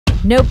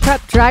No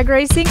prep drag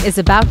racing is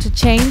about to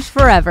change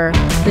forever.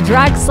 The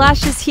Drag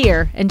Slash is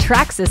here, and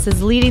Traxxas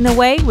is leading the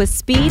way with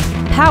speed,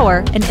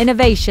 power, and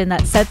innovation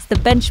that sets the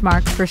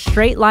benchmark for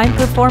straight line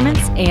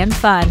performance and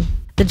fun.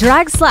 The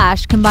Drag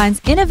Slash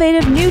combines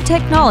innovative new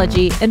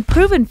technology and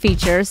proven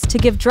features to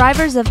give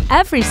drivers of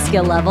every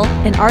skill level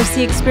an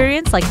RC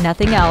experience like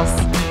nothing else.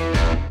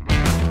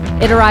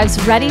 It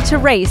arrives ready to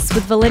race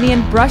with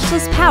Valenian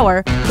brushless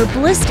power for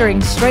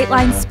blistering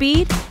straight-line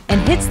speed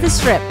and hits the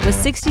strip with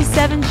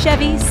 67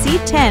 Chevy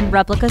C10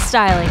 replica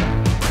styling.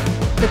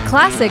 The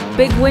classic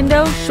big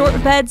window, short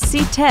bed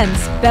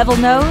C10's bevel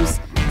nose,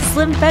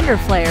 slim fender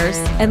flares,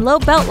 and low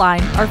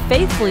beltline are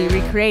faithfully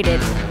recreated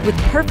with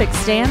perfect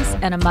stance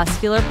and a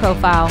muscular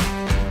profile.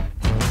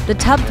 The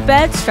tubbed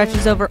bed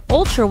stretches over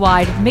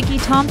ultra-wide Mickey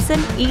Thompson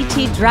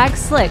ET drag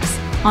slicks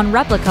on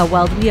replica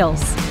weld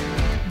wheels.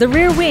 The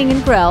rear wing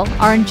and grille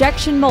are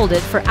injection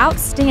molded for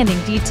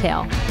outstanding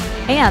detail,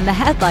 and the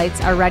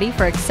headlights are ready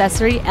for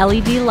accessory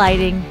LED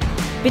lighting.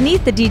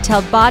 Beneath the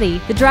detailed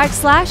body, the Drag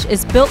Slash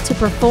is built to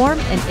perform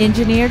and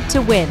engineered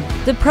to win.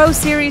 The Pro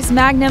Series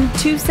Magnum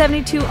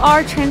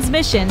 272R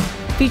transmission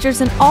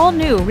features an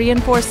all-new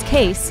reinforced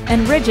case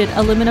and rigid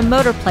aluminum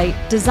motor plate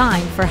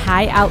designed for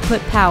high output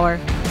power.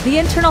 The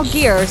internal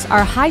gears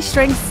are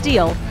high-strength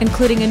steel,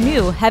 including a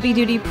new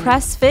heavy-duty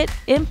press-fit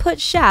input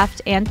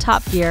shaft and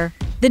top gear.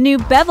 The new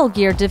bevel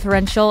gear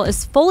differential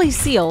is fully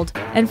sealed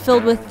and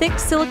filled with thick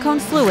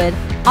silicone fluid,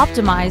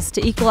 optimized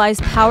to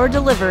equalize power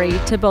delivery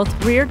to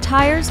both rear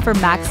tires for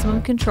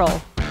maximum control.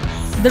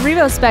 The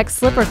RevoSpec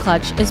slipper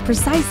clutch is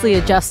precisely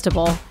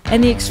adjustable,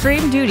 and the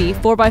Extreme Duty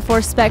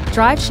 4x4 spec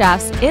drive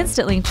shafts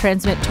instantly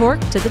transmit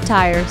torque to the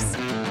tires.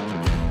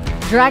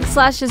 Drag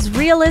Slash's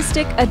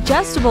realistic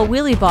adjustable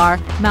wheelie bar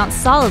mounts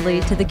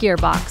solidly to the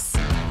gearbox.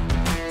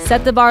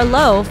 Set the bar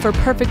low for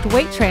perfect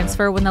weight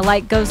transfer when the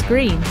light goes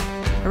green.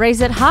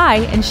 Raise it high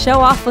and show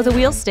off with a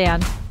wheel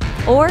stand,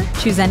 or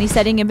choose any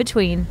setting in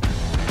between.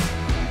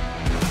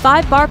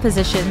 5 bar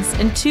positions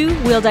and 2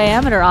 wheel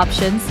diameter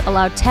options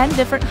allow 10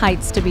 different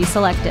heights to be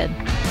selected.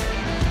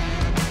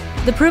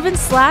 The proven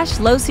Slash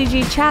low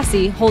CG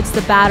chassis holds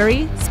the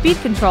battery, speed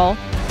control,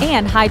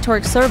 and high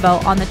torque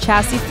servo on the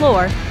chassis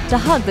floor to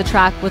hug the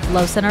track with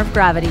low center of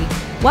gravity,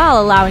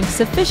 while allowing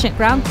sufficient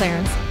ground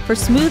clearance for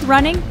smooth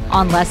running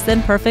on less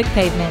than perfect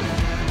pavement.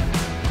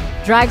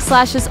 Drag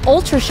Slash's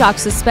Ultra Shock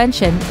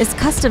suspension is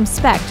custom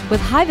spec'd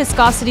with high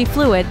viscosity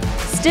fluid,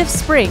 stiff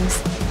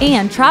springs,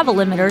 and travel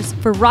limiters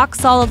for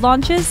rock-solid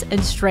launches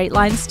and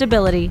straight-line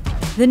stability.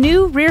 The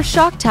new rear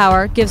shock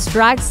tower gives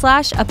Drag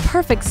Slash a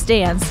perfect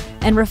stance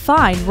and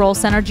refined roll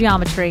center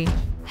geometry.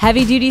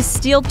 Heavy-duty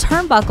steel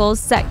turnbuckles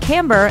set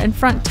camber and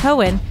front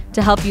toe-in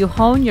to help you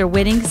hone your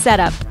winning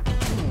setup.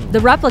 The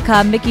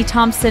replica Mickey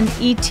Thompson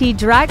ET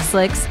drag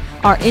slicks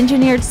are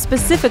engineered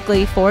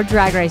specifically for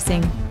drag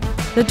racing.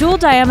 The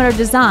dual-diameter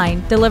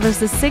design delivers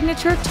the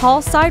signature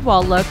tall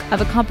sidewall look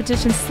of a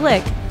competition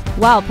slick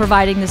while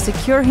providing the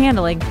secure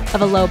handling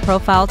of a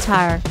low-profile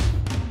tire.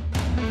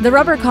 The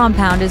rubber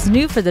compound is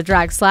new for the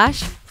Drag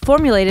Slash,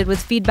 formulated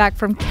with feedback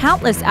from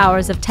countless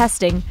hours of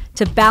testing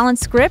to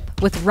balance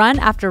grip with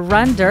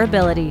run-after-run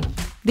durability.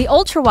 The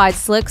ultra-wide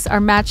slicks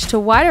are matched to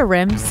wider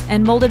rims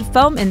and molded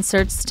foam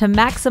inserts to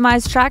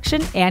maximize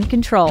traction and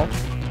control.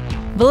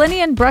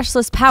 Valenian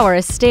brushless power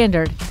is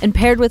standard and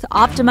paired with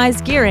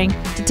optimized gearing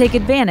to take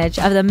advantage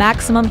of the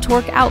maximum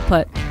torque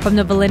output from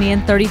the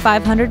Valenian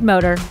 3500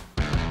 motor.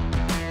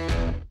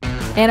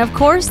 And of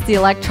course, the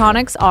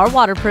electronics are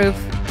waterproof.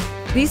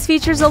 These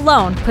features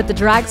alone put the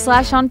Drag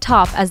Slash on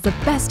top as the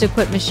best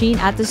equipped machine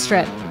at the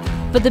strip.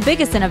 But the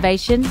biggest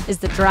innovation is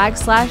the Drag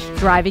Slash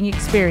driving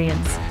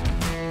experience.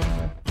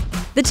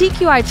 The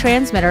TQI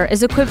transmitter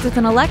is equipped with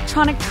an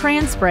electronic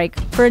trans brake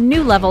for a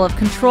new level of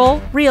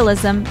control,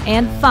 realism,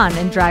 and fun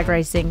in drag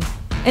racing.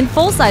 In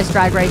full-size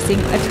drag racing,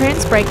 a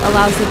trans brake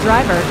allows the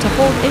driver to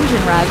hold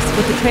engine revs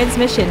with the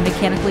transmission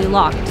mechanically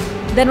locked,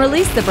 then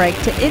release the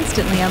brake to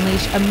instantly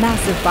unleash a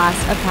massive blast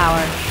of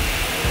power.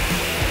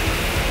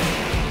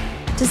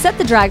 To set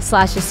the Drag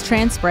Slash's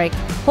trans brake,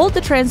 hold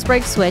the trans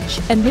brake switch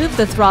and move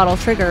the throttle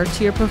trigger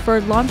to your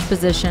preferred launch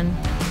position.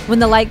 When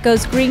the light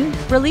goes green,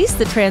 release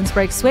the trans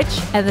brake switch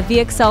and the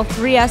VXL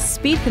 3S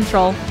speed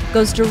control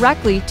goes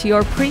directly to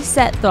your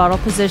preset throttle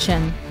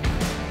position.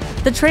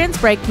 The trans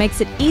brake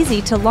makes it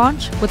easy to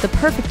launch with the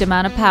perfect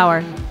amount of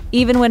power.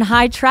 Even when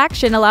high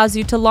traction allows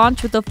you to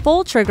launch with a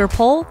full trigger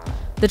pull,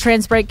 the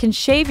trans brake can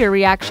shave your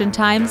reaction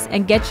times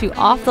and get you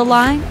off the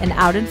line and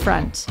out in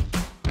front.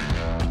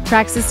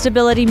 Traxxas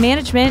Stability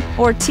Management,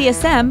 or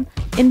TSM,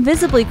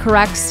 invisibly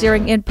corrects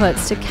steering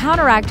inputs to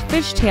counteract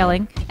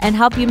fishtailing and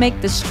help you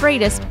make the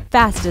straightest,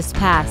 fastest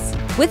pass.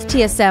 With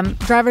TSM,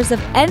 drivers of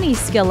any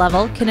skill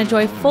level can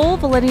enjoy full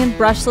Valenian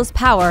brushless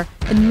power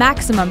and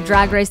maximum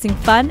drag racing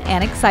fun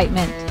and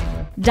excitement.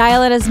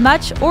 Dial in as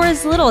much or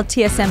as little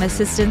TSM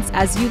assistance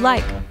as you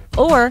like,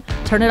 or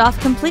turn it off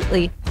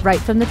completely right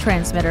from the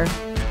transmitter.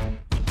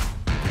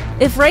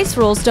 If race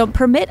rules don't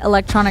permit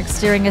electronic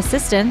steering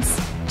assistance,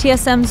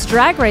 TSM's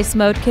drag race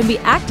mode can be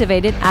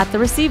activated at the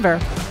receiver.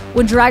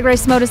 When drag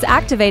race mode is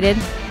activated,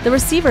 The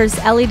receiver's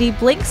LED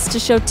blinks to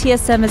show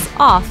TSM is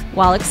off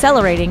while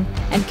accelerating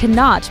and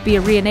cannot be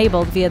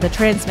re-enabled via the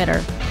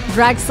transmitter.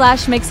 Drag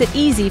Slash makes it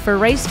easy for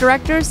race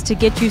directors to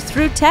get you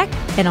through tech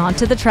and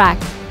onto the track.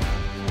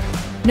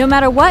 No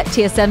matter what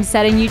TSM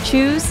setting you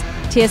choose,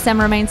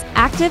 TSM remains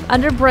active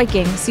under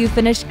braking, so you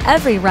finish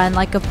every run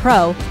like a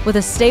pro with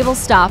a stable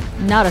stop,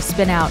 not a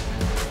spin out.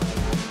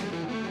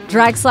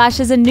 Drag Slash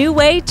is a new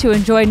way to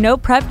enjoy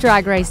no-prep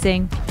drag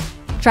racing.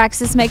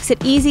 Traxxas makes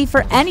it easy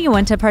for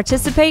anyone to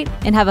participate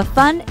and have a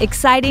fun,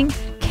 exciting,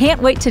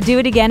 can't wait to do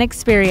it again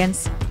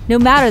experience, no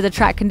matter the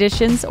track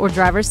conditions or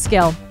driver's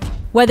skill.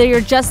 Whether you're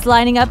just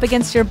lining up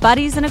against your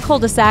buddies in a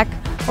cul-de-sac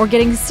or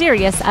getting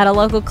serious at a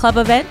local club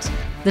event,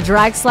 the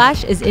Drag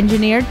Slash is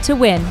engineered to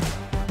win.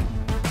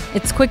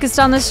 It's quickest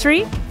on the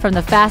street from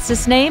the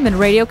fastest name in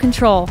radio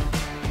control.